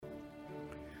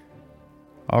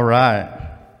All right.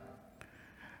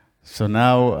 So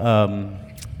now,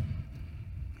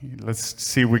 let's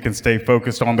see if we can stay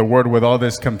focused on the word with all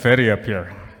this confetti up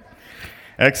here.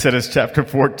 Exodus chapter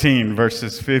 14,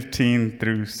 verses 15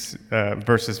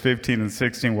 and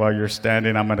 16. While you're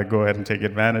standing, I'm going to go ahead and take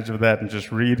advantage of that and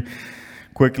just read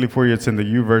quickly for you. It's in the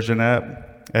YouVersion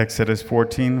app. Exodus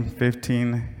 14,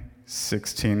 15,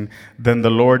 16. Then the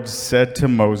Lord said to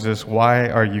Moses, "Why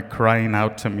are you crying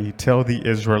out to me? Tell the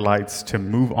Israelites to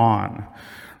move on.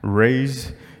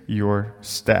 Raise your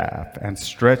staff and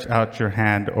stretch out your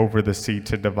hand over the sea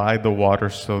to divide the water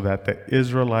so that the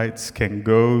Israelites can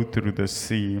go through the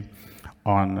sea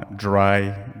on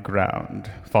dry ground."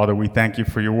 Father, we thank you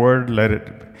for your word. Let it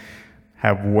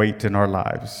have weight in our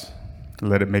lives.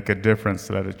 Let it make a difference.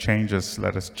 Let it change us.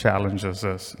 Let it challenge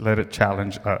us. Let it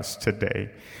challenge us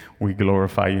today. We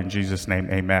glorify you in Jesus' name.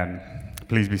 Amen.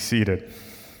 Please be seated.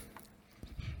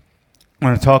 I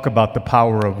want to talk about the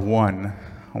power of one.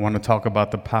 I want to talk about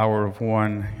the power of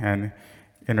one and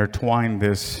intertwine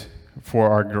this for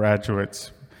our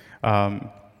graduates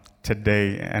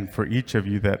today and for each of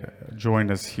you that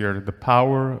join us here. The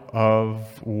power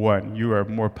of one. You are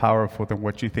more powerful than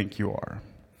what you think you are.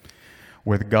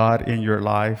 With God in your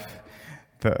life,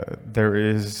 there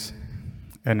is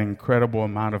an incredible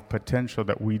amount of potential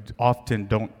that we often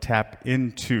don't tap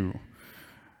into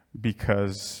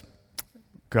because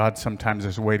God sometimes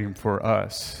is waiting for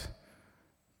us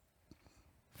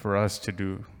to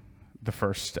do the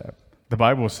first step. The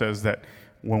Bible says that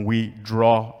when we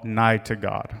draw nigh to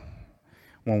God,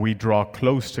 when we draw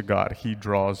close to God, He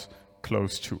draws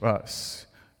close to us.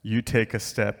 You take a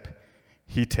step,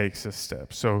 He takes a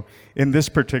step. So in this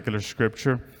particular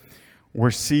scripture, we're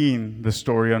seeing the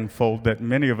story unfold that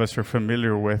many of us are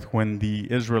familiar with when the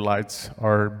Israelites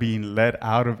are being led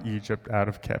out of Egypt, out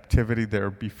of captivity there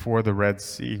before the Red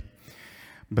Sea.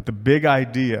 But the big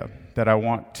idea that I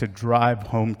want to drive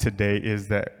home today is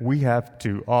that we have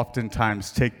to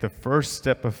oftentimes take the first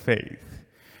step of faith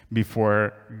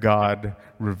before God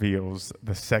reveals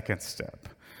the second step.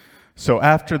 So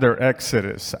after their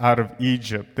exodus out of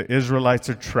Egypt, the Israelites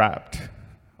are trapped,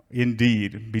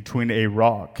 indeed, between a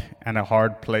rock and a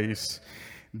hard place,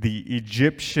 the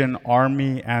Egyptian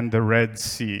army and the Red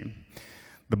Sea.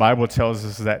 The Bible tells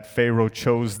us that Pharaoh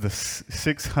chose the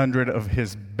 600 of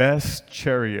his best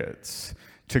chariots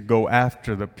to go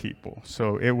after the people.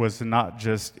 So it was not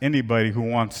just anybody who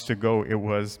wants to go, it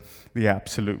was the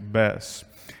absolute best.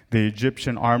 The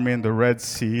Egyptian army and the Red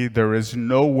Sea, there is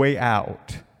no way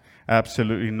out.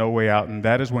 Absolutely no way out. And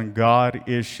that is when God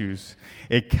issues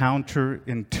a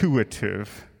counterintuitive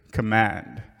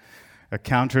command. A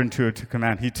counterintuitive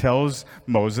command. He tells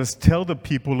Moses, "Tell the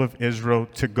people of Israel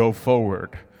to go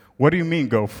forward." What do you mean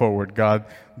go forward, God?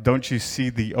 Don't you see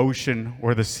the ocean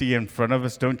or the sea in front of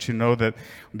us? Don't you know that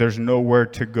there's nowhere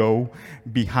to go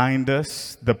behind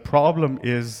us? The problem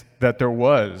is that there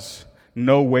was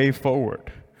no way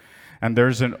forward. And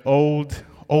there's an old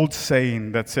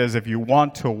saying that says if you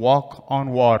want to walk on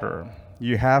water,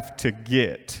 you have to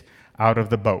get out of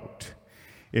the boat.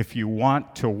 If you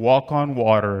want to walk on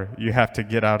water, you have to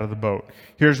get out of the boat.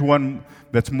 Here's one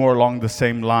that's more along the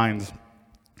same lines.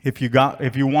 If you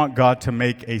want God to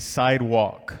make a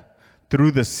sidewalk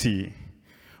through the sea,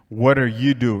 what are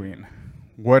you doing?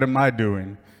 What am I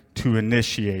doing to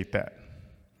initiate that?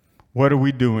 What are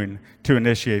we doing to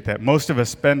initiate that? Most of us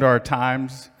spend our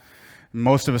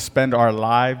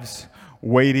lives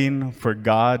waiting for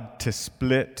God to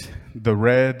split the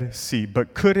Red Sea.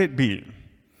 But could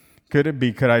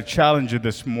I challenge you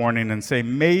this morning and say,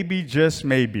 maybe, just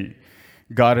maybe,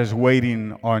 God is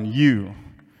waiting on you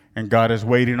and God is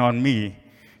waiting on me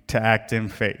to act in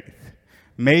faith.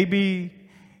 Maybe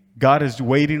God is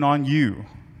waiting on you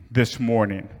this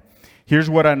morning. Here's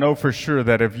what I know for sure,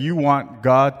 that if you want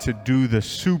God to do the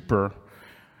super,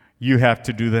 you have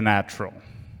to do the natural.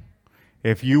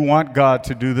 If you want God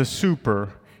to do the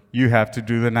super, you have to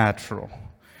do the natural.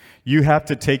 You have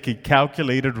to take a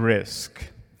calculated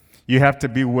risk. You have to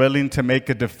be willing to make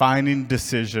a defining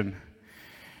decision.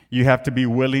 You have to be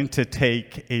willing to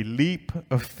take a leap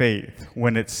of faith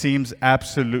when it seems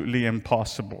absolutely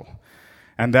impossible.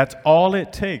 And that's all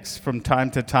it takes from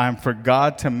time to time for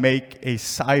God to make a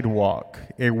sidewalk,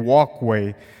 a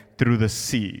walkway through the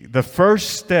sea. The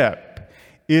first step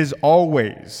is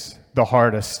always the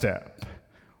hardest step.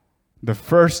 The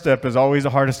first step is always the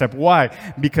hardest step. Why?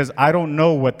 Because I don't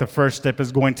know what the first step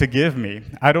is going to give me.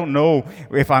 I don't know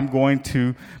if I'm going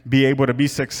to be able to be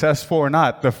successful or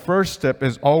not. The first step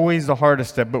is always the hardest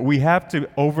step, but we have to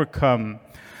overcome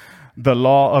the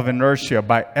law of inertia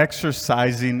by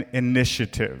exercising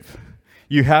initiative.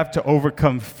 You have to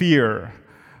overcome fear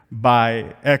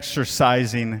by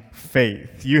exercising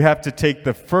faith. You have to take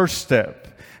the first step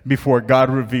before God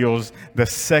reveals the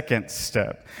second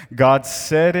step. God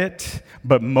said it,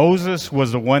 but Moses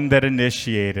was the one that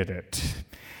initiated it.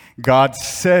 God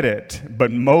said it,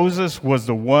 but Moses was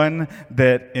the one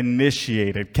that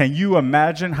initiated. Can you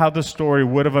imagine how the story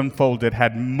would have unfolded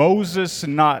had Moses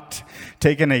not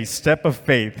taken a step of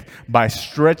faith by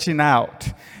stretching out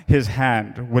his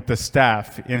hand with the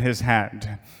staff in his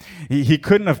hand? He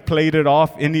couldn't have played it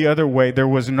off any other way. There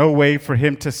was no way for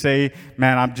him to say,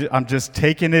 man, I'm just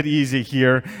taking it easy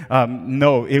here.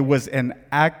 No, it was an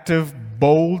active,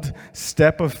 bold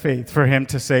step of faith for him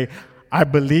to say, I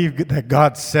believe that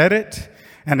God said it,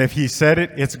 and if he said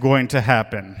it, it's going to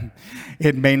happen.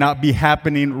 It may not be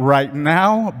happening right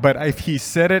now, but if he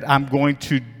said it, I'm going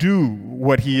to do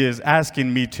what he is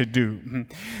asking me to do.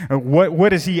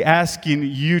 What is he asking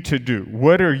you to do?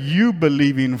 What are you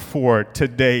believing for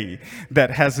today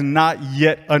that has not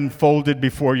yet unfolded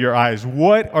before your eyes?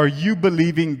 What are you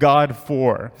believing God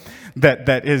for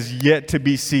that is yet to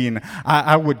be seen?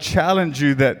 I would challenge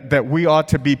you that we ought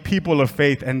to be people of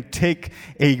faith and take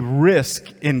a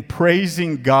risk in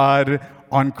praising God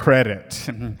on credit.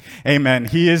 Amen.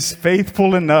 He is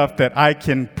faithful enough that I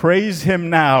can praise him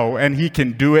now and he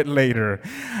can do it later.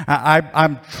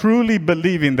 I'm truly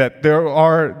believing that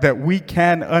that we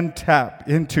can untap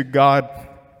into God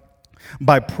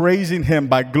by praising him,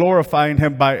 by glorifying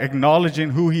him, by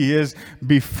acknowledging who he is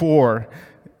before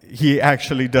he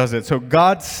actually does it. So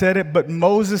God said it, but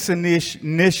Moses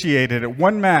initiated it.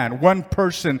 One man, one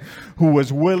person who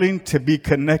was willing to be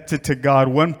connected to God,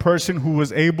 one person who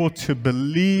was able to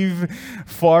believe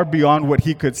far beyond what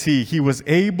he could see. He was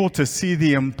able to see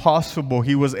the impossible.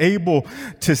 He was able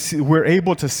to see, we're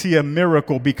able to see a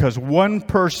miracle because one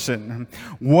person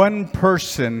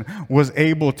was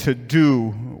able to do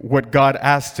what God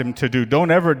asked him to do.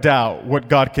 Don't ever doubt what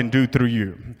God can do through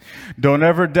you. Don't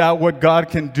ever doubt what God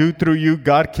can do through you.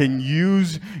 God can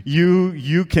use you.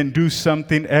 You can do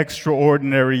something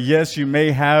extraordinary. Yes, you may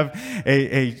have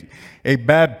a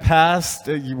bad past.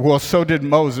 Well, so did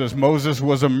Moses. Moses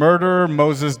was a murderer.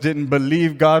 Moses didn't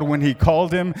believe God when he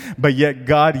called him, but yet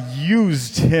God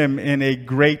used him in a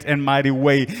great and mighty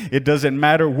way. It doesn't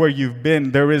matter where you've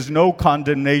been. There is no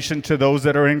condemnation to those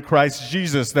that are in Christ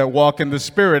Jesus, that walk in the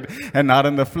Spirit and not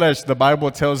in the flesh. The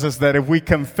Bible tells us that if we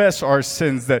confess our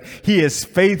sins, that he is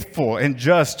faithful and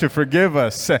just to forgive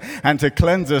us and to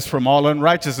cleanse us from all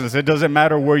unrighteousness. It doesn't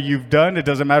matter where you've done. It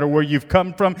doesn't matter where you've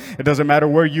come from. It doesn't matter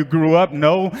where you grew up.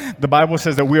 No, the Bible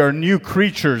says that we are new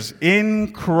creatures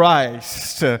in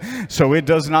Christ. So it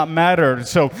does not matter.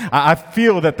 So I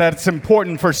feel that that's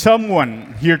important for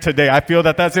someone here today. I feel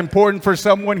that that's important for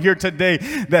someone here today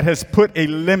that has put a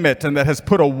limit and that has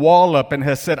put a wall up and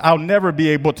has said, I'll never be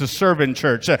able to serve in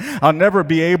church. I'll never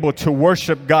be able to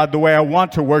worship God the way I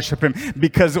want to worship him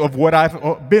because of what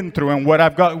I've been through and what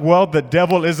I've got. Well, the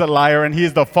devil is a liar and he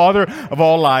is the father of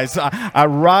all lies. I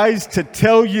rise to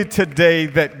tell you today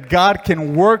that God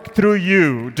can work through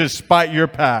you despite your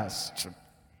past.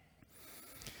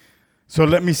 So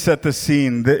let me set the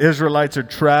scene. The Israelites are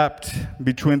trapped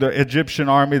between the Egyptian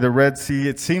army, the Red Sea.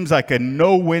 It seems like a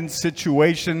no-win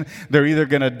situation. They're either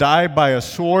going to die by a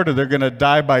sword or they're going to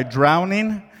die by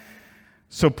drowning.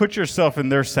 So put yourself in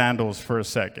their sandals for a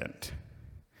second.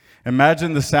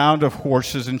 Imagine the sound of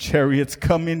horses and chariots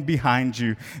coming behind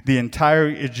you, the entire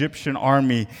Egyptian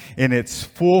army in its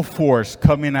full force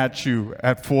coming at you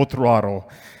at full throttle.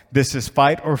 This is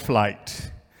fight or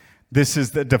flight. This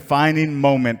is the defining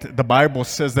moment. The Bible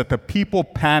says that the people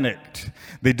panicked.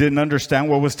 They didn't understand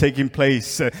what was taking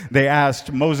place. They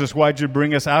asked Moses, why'd you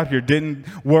bring us out here?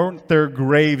 Weren't there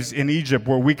graves in Egypt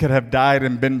where we could have died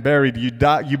and been buried? You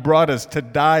brought us to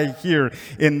die here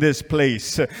in this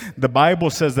place. The Bible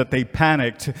says that they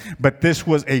panicked, but this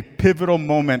was a pivotal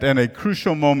moment and a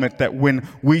crucial moment that when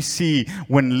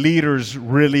leaders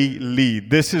really lead.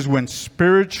 This is when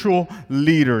spiritual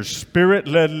leaders,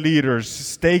 spirit-led leaders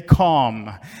stay calm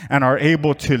and are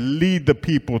able to lead the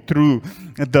people through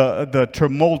the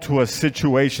tumultuous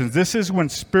situations. This is when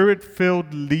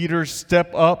spirit-filled leaders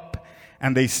step up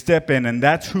and they step in, and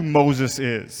that's who Moses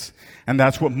is. And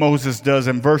that's what Moses does.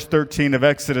 In verse 13 of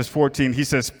Exodus 14, he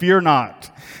says, "Fear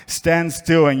not, stand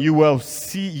still, and you will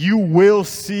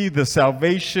see the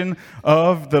salvation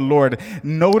of the Lord."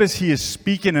 Notice he is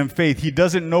speaking in faith. He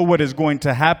doesn't know what is going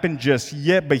to happen just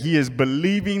yet, but he is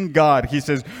believing God. He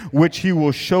says, "Which he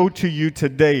will show to you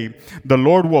today. The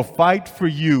Lord will fight for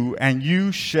you, and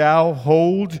you shall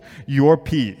hold your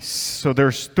peace." So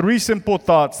there's three simple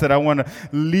thoughts that I want to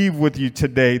leave with you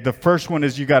today. The first one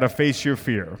is you got to face your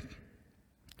fear.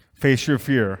 Face your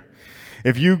fear.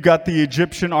 If you got the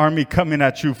Egyptian army coming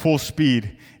at you full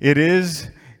speed, is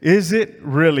it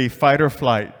really fight or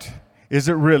flight? Is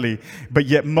it really? But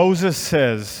yet Moses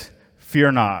says,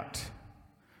 fear not.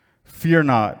 Fear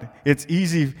not. It's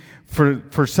easy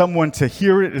for someone to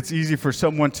hear it. It's easy for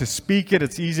someone to speak it.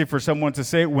 It's easy for someone to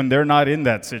say it when they're not in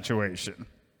that situation.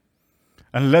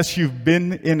 Unless you've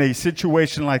been in a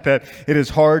situation like that, it is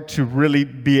hard to really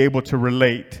be able to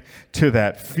relate to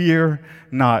that. Fear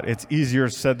not. It's easier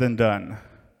said than done.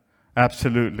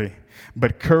 Absolutely.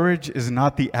 But courage is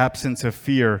not the absence of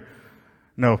fear.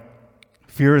 No,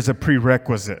 fear is a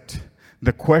prerequisite.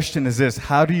 The question is this: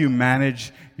 how do you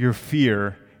manage your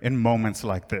fear in moments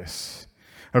like this?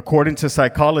 According to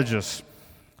psychologists,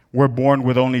 we're born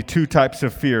with only two types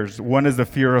of fears. One is the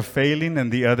fear of failing,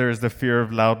 and the other is the fear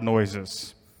of loud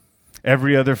noises.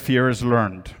 Every other fear is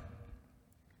learned,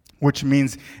 which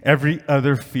means every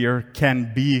other fear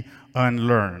can be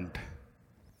unlearned.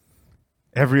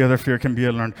 Every other fear can be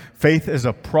unlearned. Faith is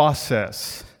a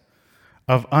process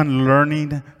of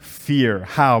unlearning fear.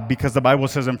 How? Because the Bible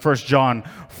says in 1 John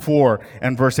 4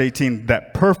 and verse 18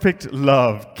 that perfect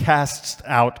love casts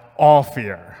out all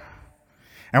fear.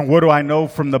 And what do I know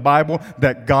from the Bible?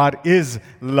 That God is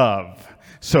love.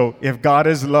 So if God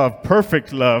is love,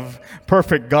 perfect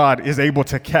God is able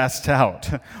to cast out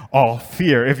all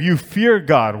fear. If you fear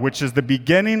God, which is the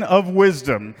beginning of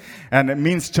wisdom, and it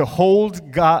means to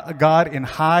hold God in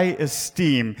high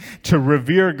esteem, to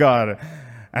revere God,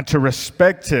 and to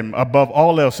respect Him above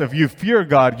all else. If you fear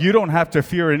God, you don't have to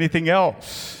fear anything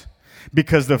else.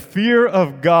 Because the fear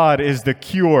of God is the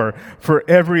cure for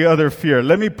every other fear.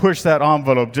 Let me push that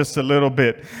envelope just a little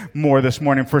bit more this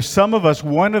morning. For some of us,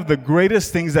 one of the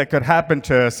greatest things that could happen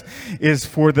to us is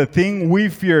for the thing we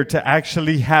fear to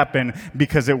actually happen,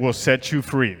 because it will set you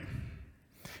free.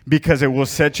 Because it will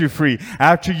set you free.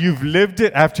 After you've lived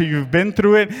it, after you've been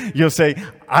through it, you'll say,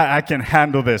 I can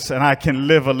handle this and I can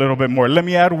live a little bit more. Let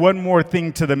me add one more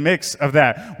thing to the mix of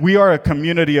that. We are a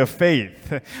community of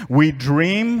faith. We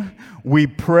dream, we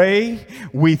pray,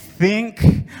 we think,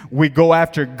 we go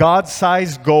after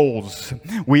God-sized goals.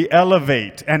 We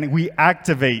elevate and we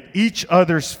activate each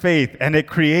other's faith, and it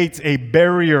creates a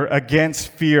barrier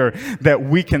against fear that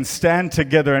we can stand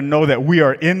together and know that we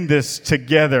are in this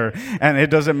together. And it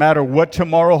doesn't matter what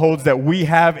tomorrow holds, that we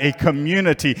have a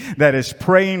community that is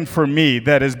praying for me,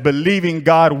 that is believing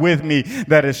God with me,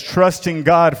 that is trusting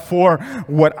God for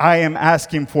what I am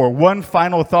asking for. One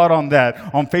final thought on that,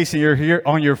 on facing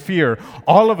your fear.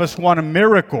 All of us want a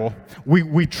miracle.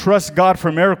 We trust God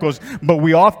for miracles, but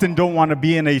we often don't want to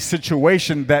be in a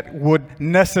situation that would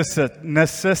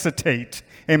necessitate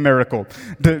a miracle.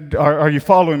 Are you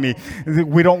following me?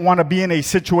 We don't want to be in a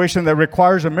situation that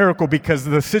requires a miracle, because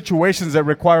the situations that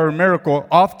require a miracle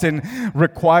often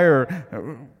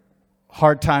require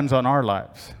hard times on our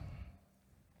lives.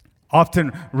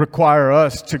 Often require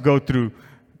us to go through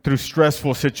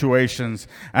stressful situations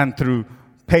and through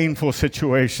painful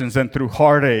situations and through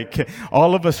heartache.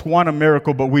 All of us want a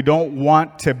miracle, but we don't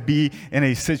want to be in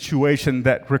a situation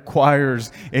that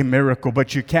requires a miracle.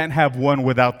 But you can't have one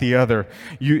without the other.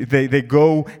 They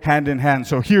go hand in hand.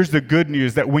 So here's the good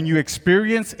news, that when you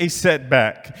experience a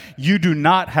setback, you do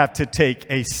not have to take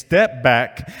a step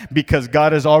back, because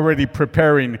God is already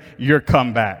preparing your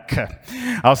comeback.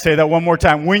 I'll say that one more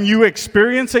time. When you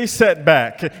experience a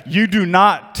setback, you do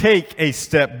not take a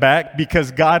step back,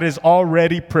 because God is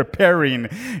already preparing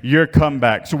your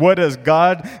comeback. So what does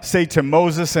God say to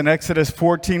Moses in Exodus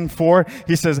 14:4?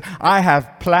 He says, I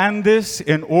have planned this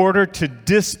in order to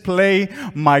display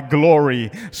my glory,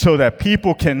 so that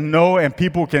people can know and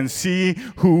people can see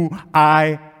who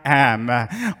I am.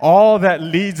 All that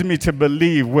leads me to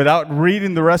believe, without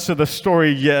reading the rest of the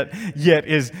story yet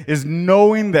is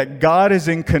knowing that God is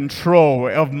in control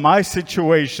of my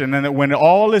situation, and that when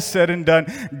all is said and done,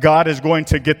 God is going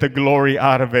to get the glory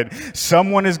out of it.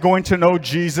 Someone is going to know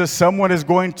Jesus. Someone is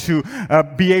going to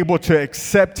be able to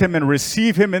accept Him and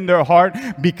receive Him in their heart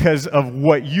because of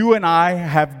what you and I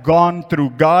have gone through.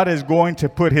 God is going to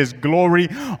put His glory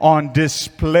on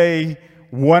display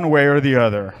one way or the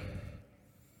other.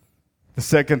 The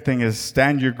second thing is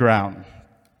stand your ground.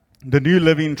 The New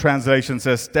Living Translation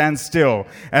says, stand still,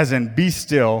 as in be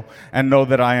still and know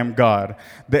that I am God.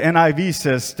 The NIV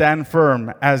says, stand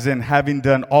firm, as in having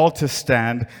done all to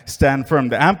stand, stand firm.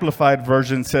 The Amplified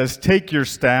Version says, take your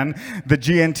stand. The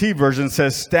GNT version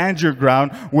says, stand your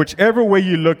ground. Whichever way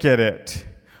you look at it,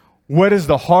 what is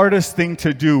the hardest thing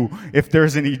to do if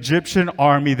there's an Egyptian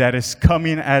army that is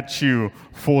coming at you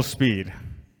full speed?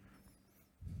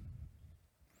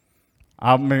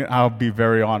 I'll be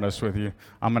very honest with you.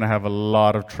 I'm going to have a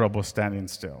lot of trouble standing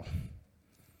still.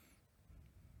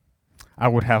 I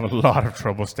would have a lot of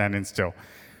trouble standing still.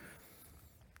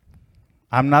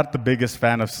 I'm not the biggest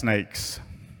fan of snakes.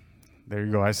 There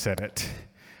you go, I said it.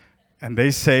 And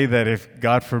they say that if,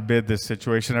 God forbid, this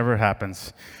situation ever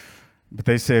happens, but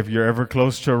they say if you're ever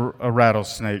close to a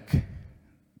rattlesnake,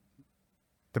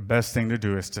 the best thing to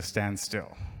do is to stand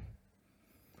still.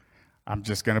 I'm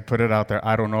just going to put it out there.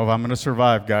 I don't know if I'm going to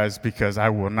survive, guys, because I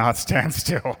will not stand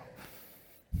still.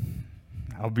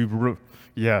 I'll be rude.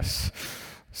 Yes.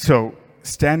 So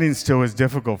standing still is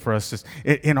difficult for us.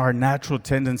 In our natural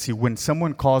tendency, when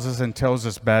someone calls us and tells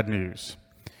us bad news,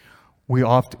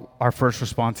 our first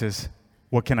response is,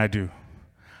 what can I do?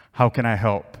 How can I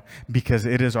help? Because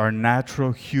it is our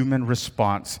natural human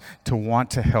response to want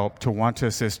to help, to want to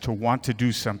assist, to want to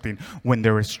do something when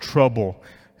there is trouble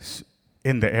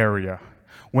in the area.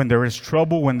 When there is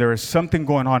trouble, when there is something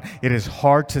going on, it is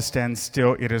hard to stand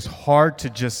still. It is hard to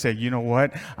just say, you know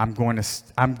what, I'm going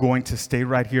to stay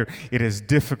right here. It is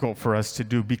difficult for us to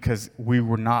do because we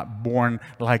were not born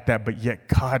like that. But yet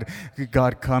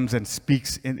God comes and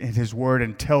speaks in his word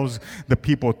and tells the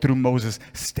people through Moses,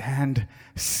 stand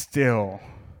still.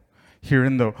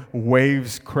 Hearing the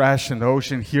waves crash in the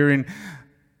ocean, hearing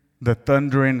the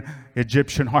thundering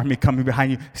Egyptian army coming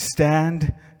behind you,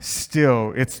 stand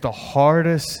still. It's the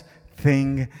hardest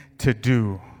thing to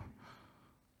do.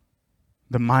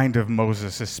 The mind of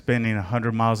Moses is spinning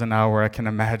 100 miles an hour, I can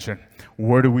imagine.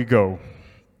 Where do we go?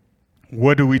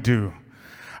 What do we do?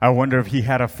 I wonder if he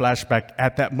had a flashback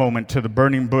at that moment to the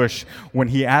burning bush when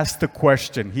he asked God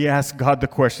the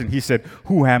question. He said,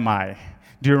 who am I?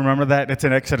 Do you remember that? It's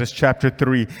in Exodus chapter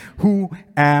 3. Who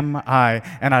am I?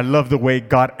 And I love the way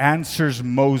God answers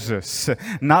Moses,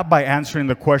 not by answering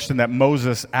the question that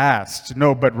Moses asked,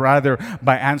 no, but rather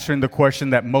by answering the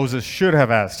question that Moses should have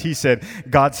asked.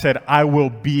 God said, I will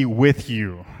be with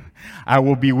you. I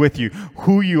will be with you.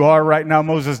 Who you are right now,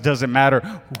 Moses, doesn't matter.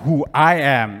 Who I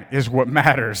am is what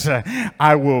matters.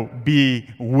 I will be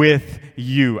with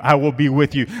you. I will be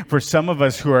with you. For some of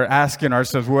us who are asking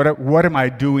ourselves, what am I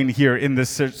doing here in this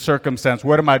circumstance?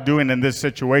 What am I doing in this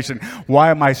situation?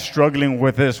 Why am I struggling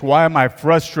with this? Why am I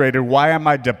frustrated? Why am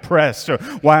I depressed?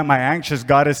 Why am I anxious?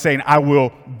 God is saying, I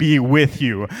will be with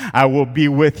you. I will be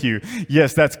with you.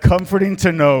 Yes, that's comforting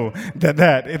to know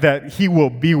that He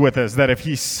will be with us, that if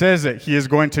He says it, He is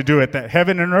going to do it, that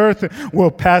heaven and earth will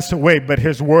pass away, but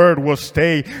His word will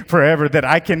stay forever, that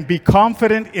I can be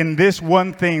confident in this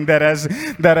one thing, that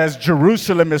as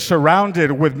Jerusalem is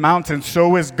surrounded with mountains,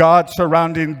 so is God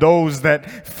surrounding those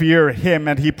that fear Him,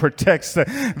 and He protects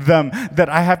them, that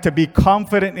I have to be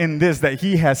confident in this, that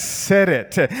He has said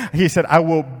it. He said, I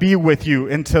will be with you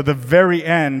until the very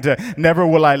end. Never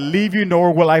will I leave you,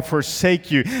 nor will I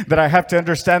forsake you. That I have to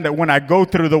understand that when I go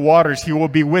through the waters, He will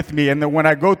be with me, and that when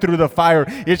I go through the fire,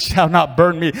 it shall not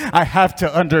burn me. I have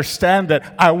to understand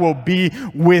that I will be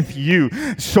with you.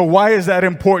 So why is that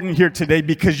important here today?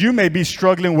 Because you may be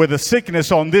struggling with a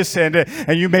sickness on this end,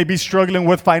 and you may be struggling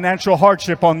with financial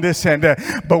hardship on this end.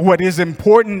 But what is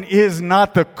important is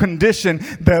not the condition.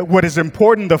 What is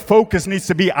important, the focus needs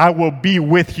to be, I will be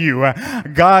with you.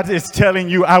 God is telling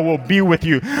you, I will be with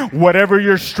you. Whatever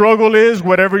your struggle is,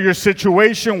 whatever your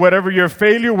situation, whatever your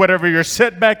failure, whatever your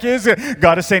setback is,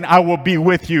 God is saying, I will be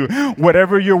with you.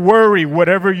 Whatever your worry,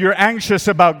 whatever you're anxious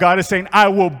about, God is saying, I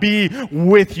will be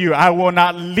with you. I will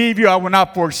not leave you. I will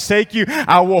not forsake you.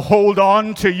 I will hold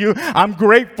on to you. I'm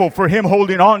grateful for Him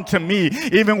holding on to me,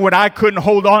 even when I couldn't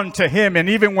hold on to Him, and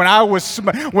even when I was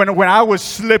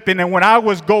slipping, and when I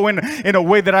was going in a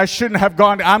way that I shouldn't have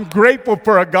gone. I'm grateful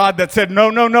for a God that said,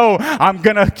 no, I'm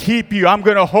going to keep you. I'm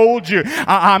going to hold you.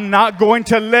 I'm not going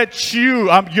to let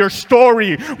you. Your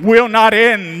story will not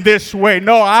end this way.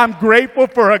 No, I'm grateful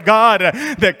for a God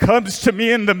that comes to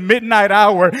me in the midnight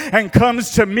hour, and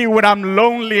comes to me when I'm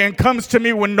lonely, and comes to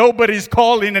me when nobody's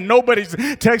calling and nobody's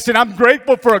texting. I'm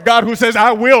grateful for a God who says,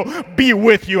 I will be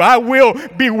with you. I will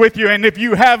be with you. And if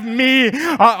you have me,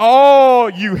 all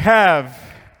you have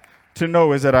to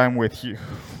know is that I'm with you.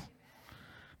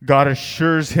 God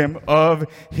assures him of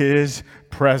His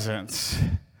presence.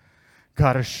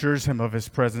 God assures him of His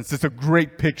presence. It's a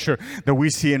great picture that we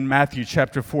see in Matthew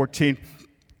chapter 14.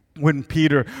 When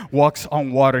Peter walks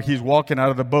on water, he's walking out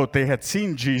of the boat. They had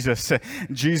seen Jesus.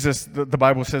 Jesus, the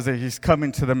Bible says that He's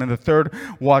coming to them in the third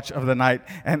watch of the night.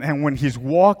 And when He's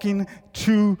walking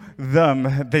to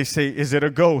them. They say, is it a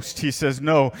ghost? He says,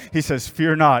 no. He says,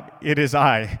 fear not, it is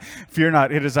I. Fear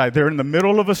not, it is I. They're in the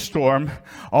middle of a storm.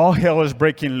 All hell is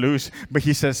breaking loose. But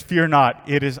he says, fear not,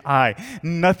 it is I.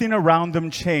 Nothing around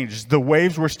them changed. The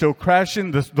waves were still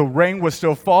crashing. The rain was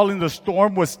still falling. The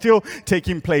storm was still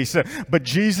taking place. But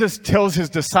Jesus tells his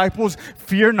disciples,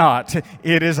 fear not,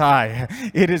 it is I.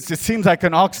 It seems like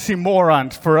an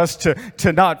oxymoron for us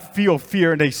to not feel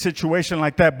fear in a situation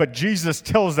like that. But Jesus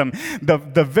tells them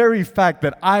the very fact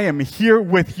that I am here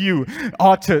with you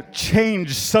ought to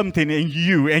change something in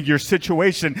you and your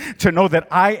situation, to know that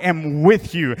I am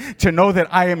with you, to know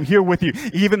that I am here with you.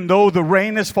 Even though the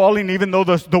rain is falling, even though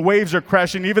the waves are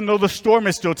crashing, even though the storm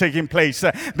is still taking place,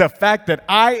 the fact that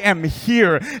I am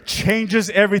here changes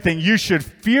everything. You should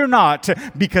fear not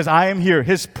because I am here.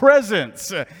 His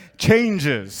presence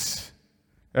changes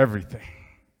everything.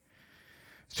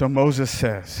 So Moses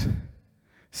says,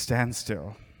 stand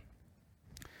still.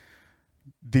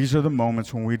 These are the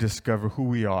moments when we discover who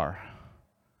we are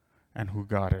and who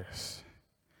God is.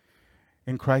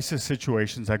 In crisis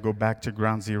situations, I go back to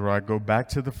ground zero. I go back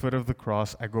to the foot of the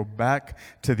cross. I go back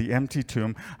to the empty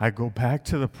tomb. I go back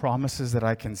to the promises that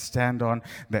I can stand on,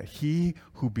 that he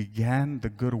who began the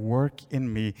good work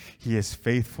in me, he is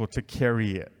faithful to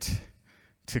carry it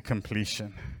to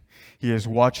completion. He is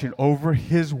watching over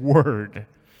his word.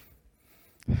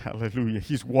 Hallelujah.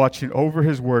 He's watching over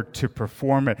his word to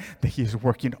perform it, that he is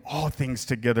working all things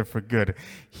together for good.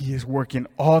 He is working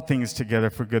all things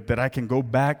together for good, that I can go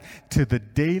back to the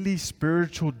daily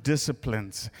spiritual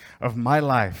disciplines of my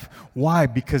life. Why?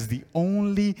 Because the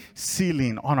only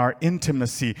ceiling on our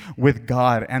intimacy with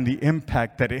God and the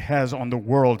impact that it has on the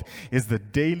world is the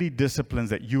daily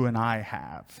disciplines that you and I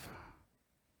have.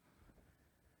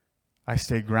 I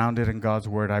stay grounded in God's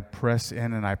word. I press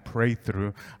in and I pray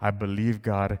through. I believe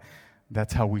God.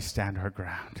 That's how we stand our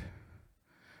ground.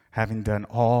 Having done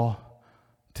all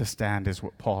to stand is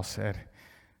what Paul said.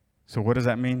 So what does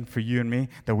that mean for you and me?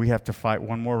 That we have to fight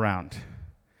one more round.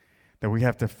 That we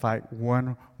have to fight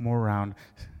one more round,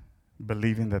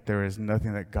 believing that there is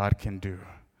nothing that God can do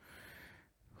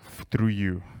through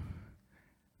you.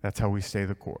 That's how we stay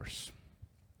the course.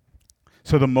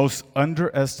 So the most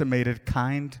underestimated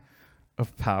kind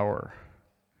of power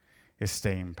is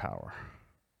staying power.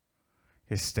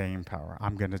 Is staying power.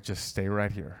 I'm going to just stay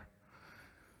right here.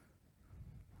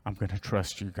 I'm going to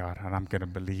trust you, God, and I'm going to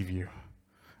believe you.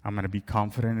 I'm going to be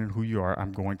confident in who you are.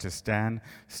 I'm going to stand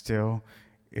still.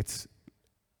 It's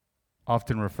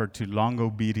often referred to long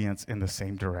obedience in the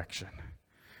same direction.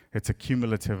 It's a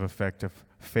cumulative effect of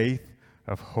faith,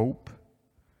 of hope,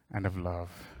 and of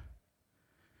love.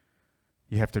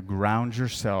 You have to ground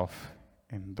yourself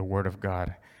in the Word of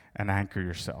God and anchor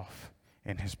yourself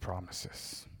in His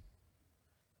promises,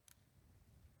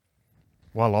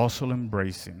 while also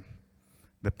embracing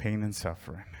the pain and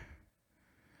suffering.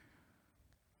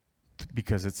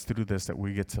 Because it's through this that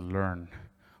we get to learn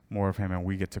more of Him and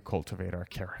we get to cultivate our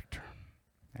character.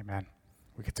 Amen.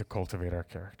 We get to cultivate our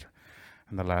character.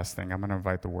 And the last thing, I'm going to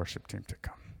invite the worship team to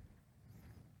come.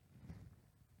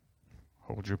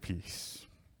 Hold your peace.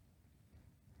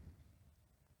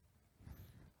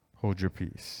 Hold your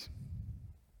peace.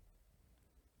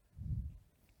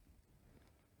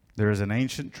 There is an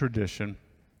ancient tradition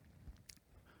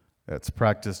that's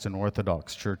practiced in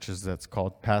Orthodox churches that's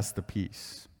called pass the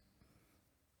peace.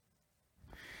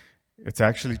 It's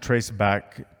actually traces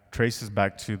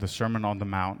back to the Sermon on the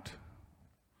Mount.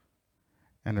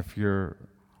 And if you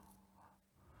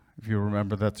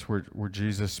remember, that's where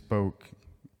Jesus spoke.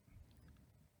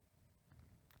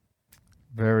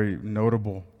 Very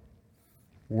notable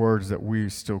words that we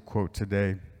still quote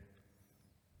today.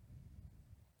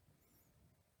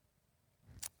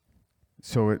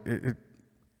 So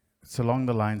it's along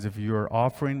the lines of you are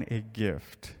offering a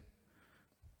gift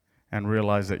and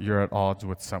realize that you're at odds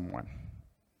with someone.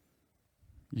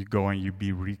 You go and you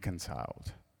be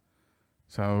reconciled.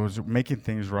 So I was making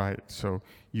things right. So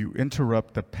you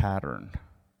interrupt the pattern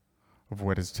of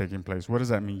what is taking place. What does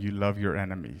that mean? You love your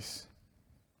enemies.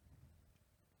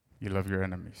 You love your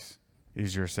enemies.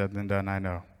 Easier said than done, I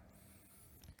know.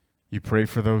 You pray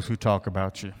for those who talk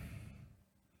about you.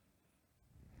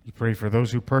 You pray for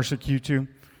those who persecute you.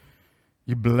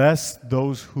 You bless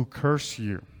those who curse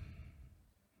you.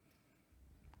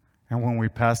 And when we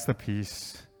pass the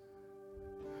peace,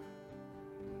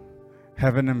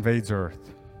 heaven invades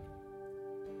earth.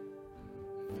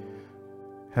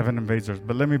 Heaven invades earth.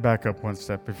 But let me back up one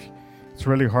step. It's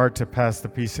really hard to pass the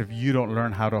peace if you don't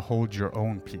learn how to hold your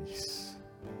own peace.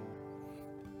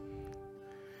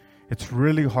 It's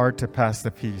really hard to pass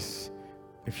the peace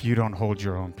if you don't hold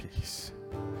your own peace.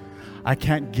 I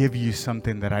can't give you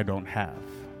something that I don't have.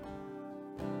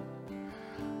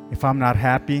 If I'm not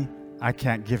happy, I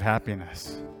can't give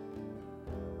happiness.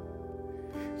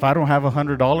 If I don't have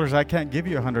 $100, I can't give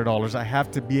you $100. I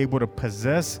have to be able to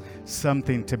possess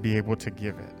something to be able to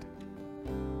give it.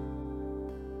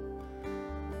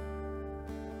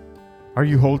 Are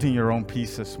you holding your own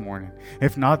peace this morning?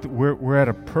 If not, we're at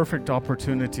a perfect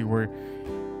opportunity where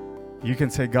you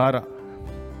can say, God,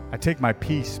 I take my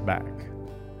peace back.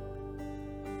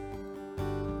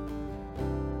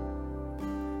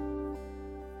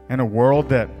 In a world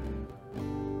that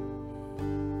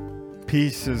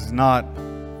peace is not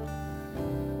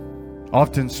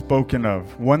often spoken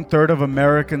of, 1/3 of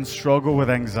Americans struggle with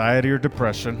anxiety or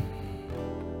depression.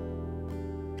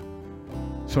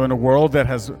 So in a world that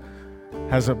has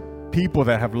a people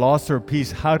that have lost their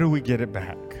peace, how do we get it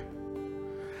back?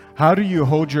 How do you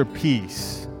hold your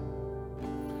peace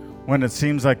when it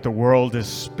seems like the world is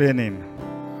spinning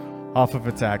off of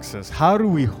its axis? How do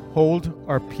we hold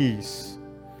our peace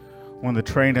when the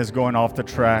train is going off the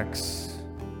tracks?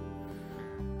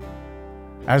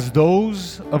 As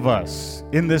those of us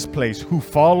in this place who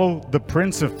follow the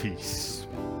Prince of Peace,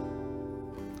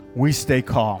 we stay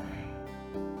calm.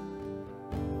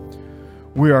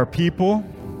 We are people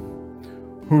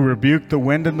who rebuke the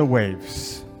wind and the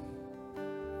waves.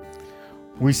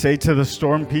 We say to the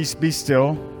storm, peace be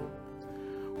still.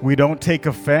 We don't take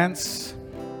offense.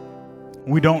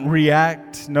 We don't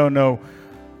react. No.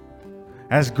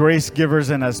 As grace givers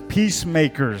and as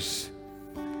peacemakers,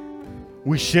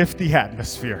 we shift the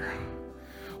atmosphere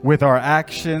with our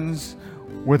actions,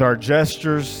 with our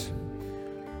gestures.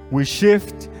 We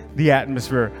shift the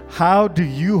atmosphere. How do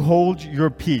you hold your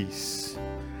peace?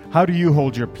 How do you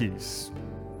hold your peace?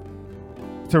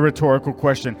 It's a rhetorical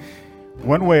question.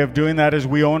 One way of doing that is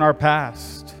we own our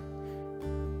past.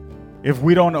 If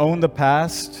we don't own the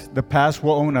past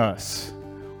will own us.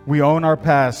 We own our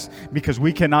past because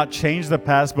we cannot change the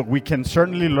past, but we can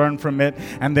certainly learn from it,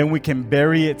 and then we can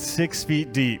bury it 6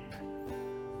 feet deep.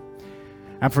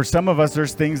 And for some of us,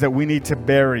 there's things that we need to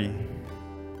bury.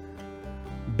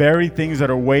 Bury things that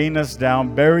are weighing us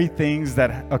down, bury things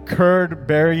that occurred,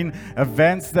 burying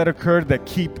events that occurred that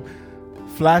keep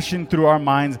flashing through our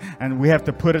minds, and we have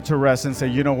to put it to rest and say,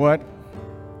 you know what?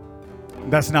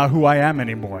 That's not who I am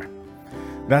anymore.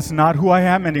 That's not who I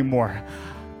am anymore.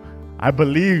 I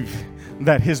believe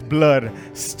that His blood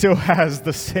still has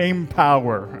the same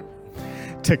power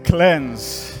to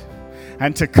cleanse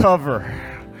and to cover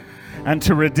and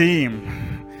to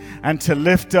redeem and to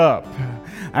lift up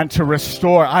and to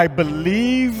restore. I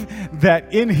believe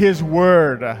that in His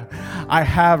word I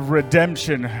have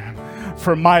redemption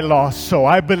for my lost soul.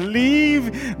 I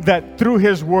believe that through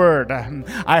His word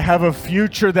I have a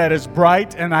future that is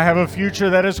bright and I have a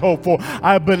future that is hopeful.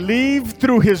 I believe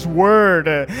through His word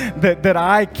that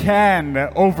I can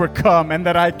overcome and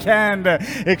that I can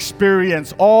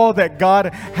experience all that God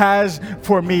has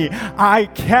for me. I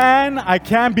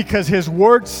can because His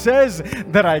word says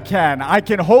that I can. I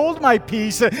can hold my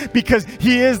peace because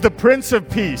He is the Prince of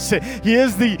Peace. He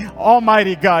is the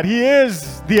Almighty God. He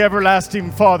is the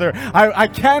everlasting Father. I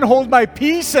can hold my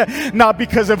peace not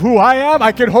because of who I am.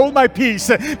 I can hold my peace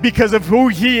because of who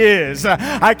He is.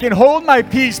 I can hold my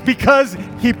peace because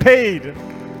He paid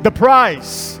the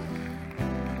price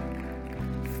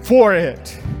for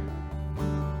it.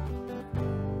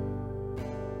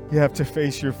 You have to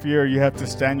face your fear. You have to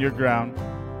stand your ground.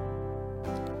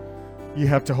 You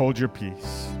have to hold your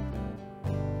peace.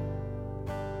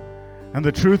 And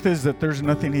the truth is that there's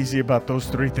nothing easy about those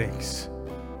 3 things.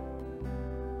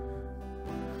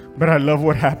 But I love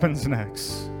what happens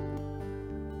next.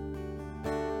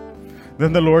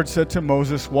 Then the Lord said to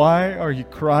Moses, why are you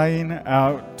crying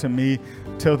out to me?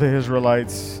 Tell the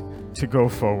Israelites to go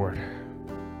forward.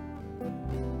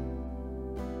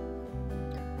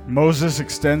 Moses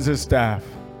extends his staff,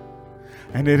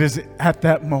 and it is at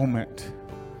that moment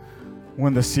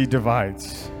when the sea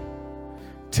divides.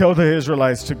 Tell the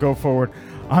Israelites to go forward.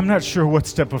 I'm not sure what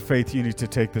step of faith you need to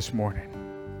take this morning.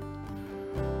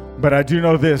 But I do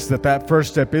know this, that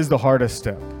first step is the hardest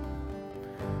step.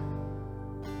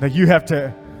 That you have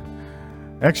to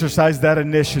exercise that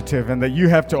initiative and that you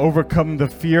have to overcome the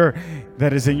fear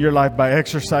that is in your life by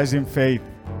exercising faith.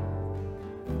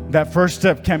 That first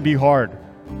step can be hard.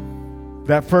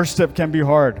 That first step can be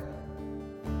hard.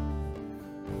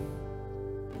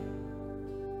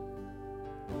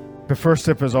 The first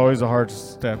step is always a hard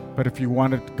step, but if you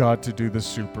wanted God to do the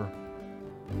super,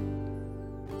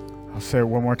 I'll say it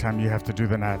one more time, you have to do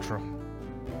the natural.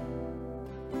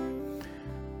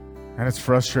 And it's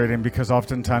frustrating because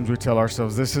oftentimes we tell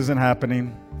ourselves, this isn't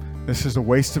happening This is a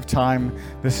waste of time.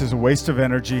 This is a waste of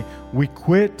energy. We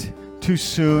quit too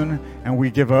soon and we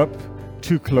give up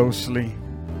too closely.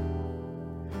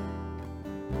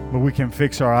 But we can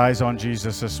fix our eyes on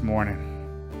Jesus this morning.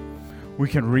 We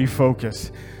can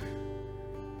refocus.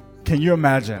 Can you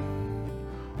imagine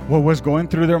what was going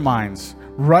through their minds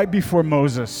right before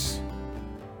Moses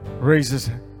raises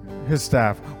his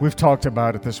staff? We've talked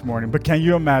about it this morning, but can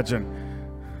you imagine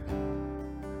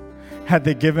had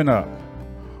they given up?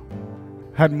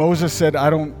 Had Moses said,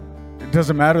 it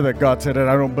doesn't matter that God said it,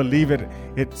 I don't believe it.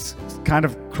 It's kind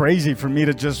of crazy for me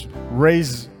to just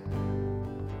raise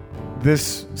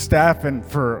this staff and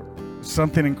for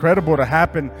something incredible to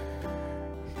happen.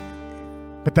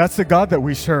 But that's the God that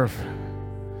we serve.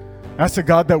 That's the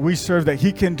God that we serve, that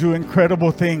He can do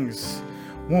incredible things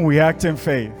when we act in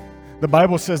faith. The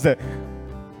Bible says that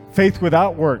faith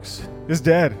without works is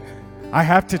dead. I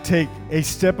have to take a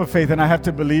step of faith and I have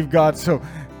to believe God. So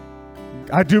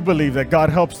I do believe that God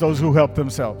helps those who help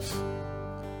themselves.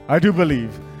 I do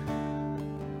believe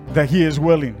that He is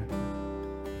willing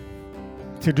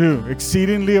to do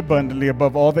exceedingly abundantly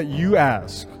above all that you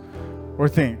ask or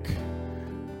think.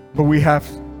 But we have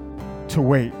to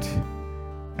wait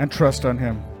and trust on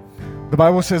Him. The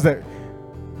Bible says that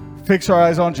fix our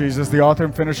eyes on Jesus, the author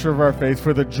and finisher of our faith,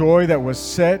 for the joy that was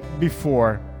set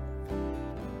before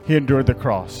He endured the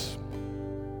cross.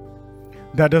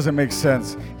 That doesn't make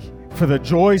sense. For the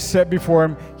joy set before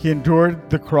Him, He endured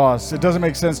the cross. It doesn't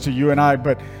make sense to you and I,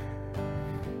 but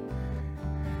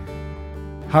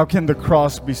how can the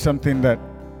cross be something that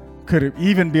could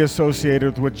even be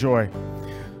associated with joy?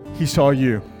 He saw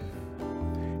you.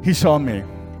 He saw me.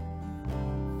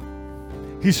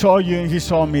 He saw you and He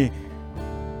saw me.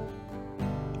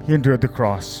 He endured the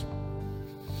cross.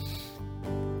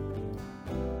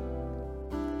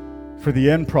 For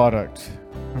the end product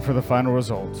and for the final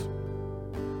result.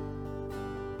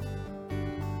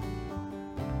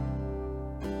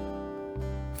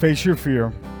 Face your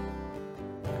fear.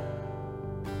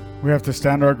 We have to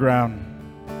stand our ground.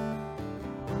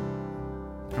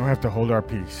 And we have to hold our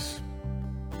peace.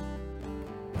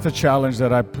 It's a challenge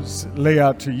that I lay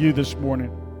out to you this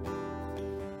morning.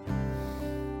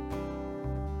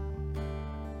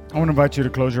 I want to invite you to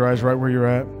close your eyes right where you're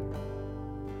at.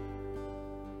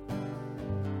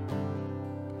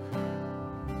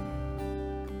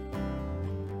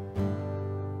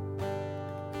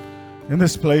 In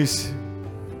this place,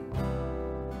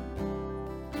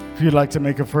 if you'd like to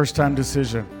make a first-time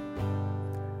decision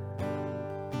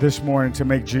this morning to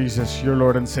make Jesus your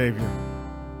Lord and Savior,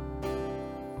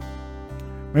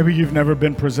 maybe you've never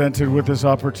been presented with this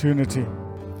opportunity.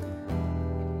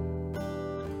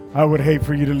 I would hate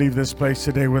for you to leave this place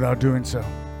today without doing so.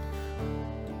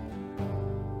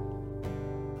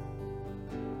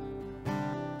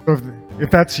 If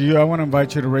that's you, I want to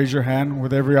invite you to raise your hand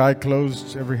with every eye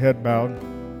closed, every head bowed.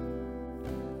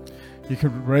 You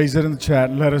can raise it in the chat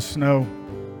and let us know,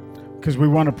 because we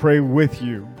want to pray with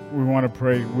you. We want to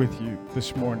pray with you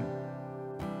this morning.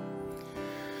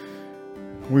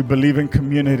 We believe in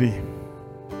community.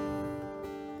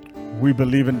 We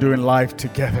believe in doing life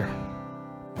together.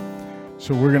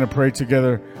 So we're going to pray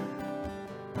together.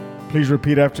 Please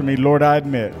repeat after me. Lord, I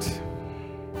admit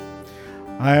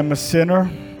I am a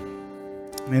sinner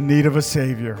in need of a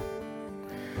Savior.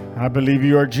 I believe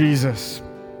you are Jesus,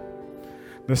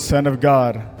 the Son of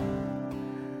God,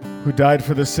 who died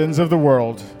for the sins of the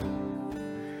world.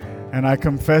 And I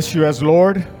confess you as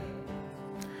Lord,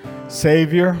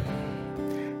 Savior,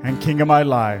 and King of my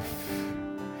life.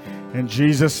 In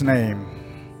Jesus' name,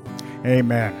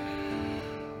 amen.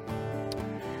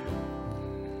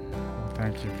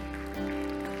 Thank you.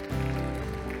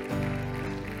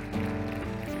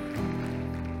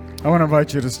 I want to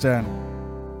invite you to stand.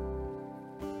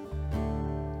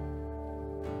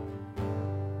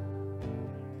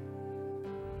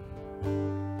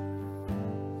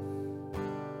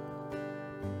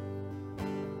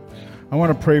 I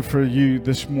want to pray for you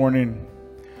this morning,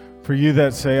 for you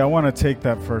that say, I want to take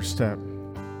that first step.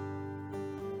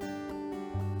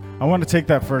 I want to take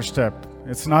that first step.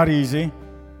 It's not easy,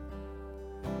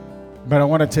 but I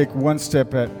want to take one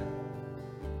step at.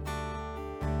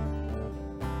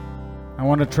 I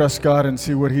want to trust God and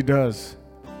see what He does.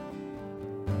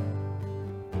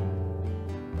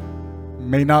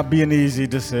 May not be an easy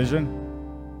decision.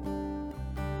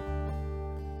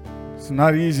 It's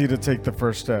not easy to take the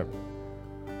first step.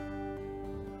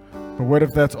 But what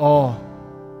if that's all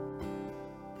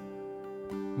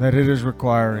that it is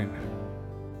requiring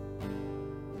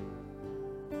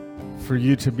for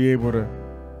you to be able to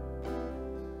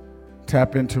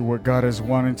tap into what God is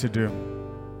wanting to do?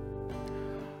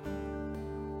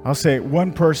 I'll say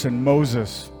one person,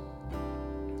 Moses,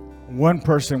 one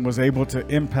person was able to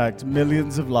impact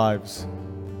millions of lives,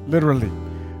 literally,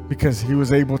 because he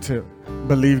was able to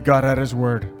believe God at his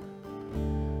word.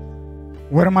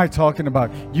 What am I talking about?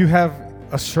 You have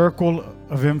a circle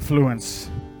of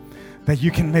influence that you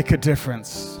can make a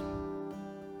difference.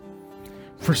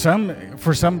 For some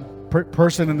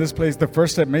person in this place, the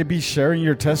first step may be sharing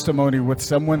your testimony with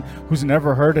someone who's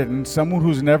never heard it, and someone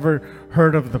who's never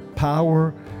heard of the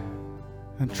power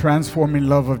and transforming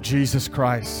love of Jesus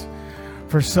Christ.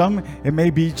 For some, it may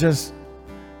be just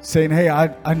saying, hey,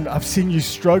 I've seen you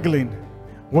struggling.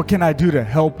 What can I do to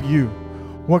help you?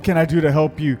 What can I do to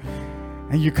help you?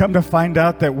 And you come to find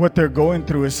out that what they're going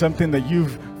through is something that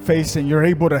you've faced, and you're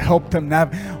able to help them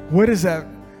navigate. What is that?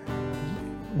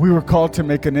 We were called to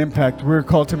make an impact. We were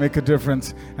called to make a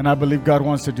difference. And I believe God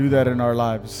wants to do that in our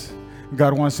lives.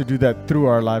 God wants to do that through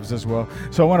our lives as well.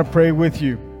 So I want to pray with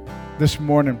you this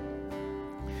morning.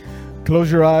 Close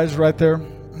your eyes right there.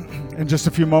 In just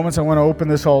a few moments, I want to open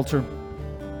this altar.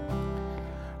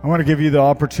 I want to give you the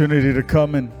opportunity to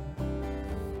come and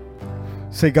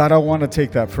say, God, I want to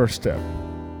take that first step.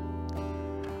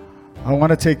 I want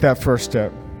to take that first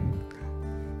step.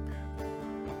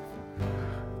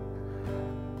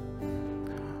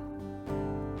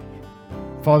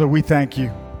 Father, we thank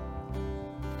you.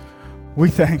 We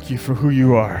thank you for who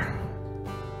you are.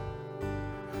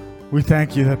 We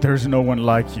thank you that there's no one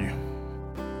like you.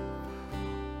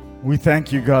 We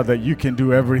thank you, God, that you can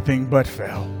do everything but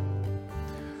fail.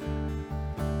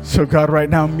 So, God, right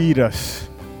now, meet us.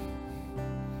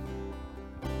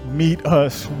 Meet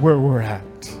us where we're at.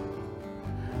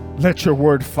 Let your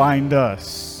word find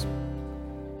us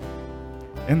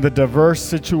in the diverse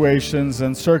situations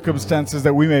and circumstances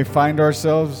that we may find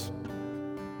ourselves,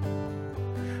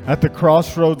 at the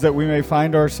crossroads that we may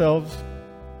find ourselves.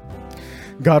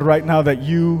 God, right now, that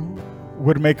you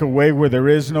would make a way where there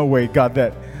is no way. God,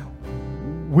 that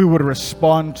we would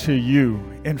respond to you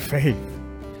in faith.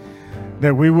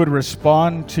 That we would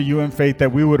respond to you in faith.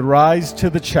 That we would rise to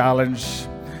the challenge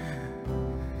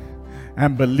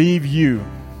and believe you.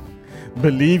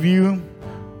 Believe you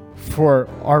for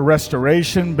our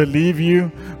restoration. Believe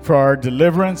you for our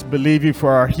deliverance. Believe you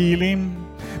for our healing.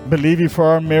 Believe you for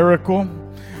our miracle.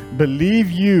 Believe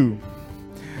you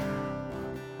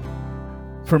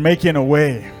for making a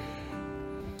way.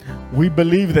 We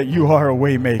believe that you are a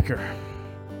way maker.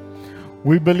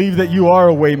 We believe that you are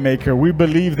a way maker. We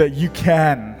believe that you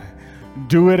can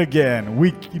do it again.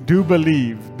 We do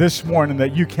believe this morning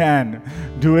that you can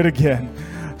do it again.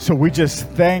 So we just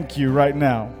thank you right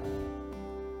now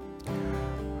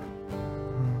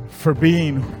for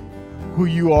being who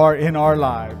you are in our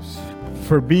lives,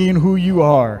 for being who you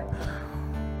are.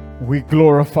 We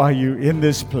glorify you in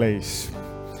this place.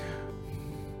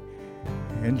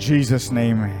 In Jesus'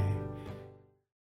 name,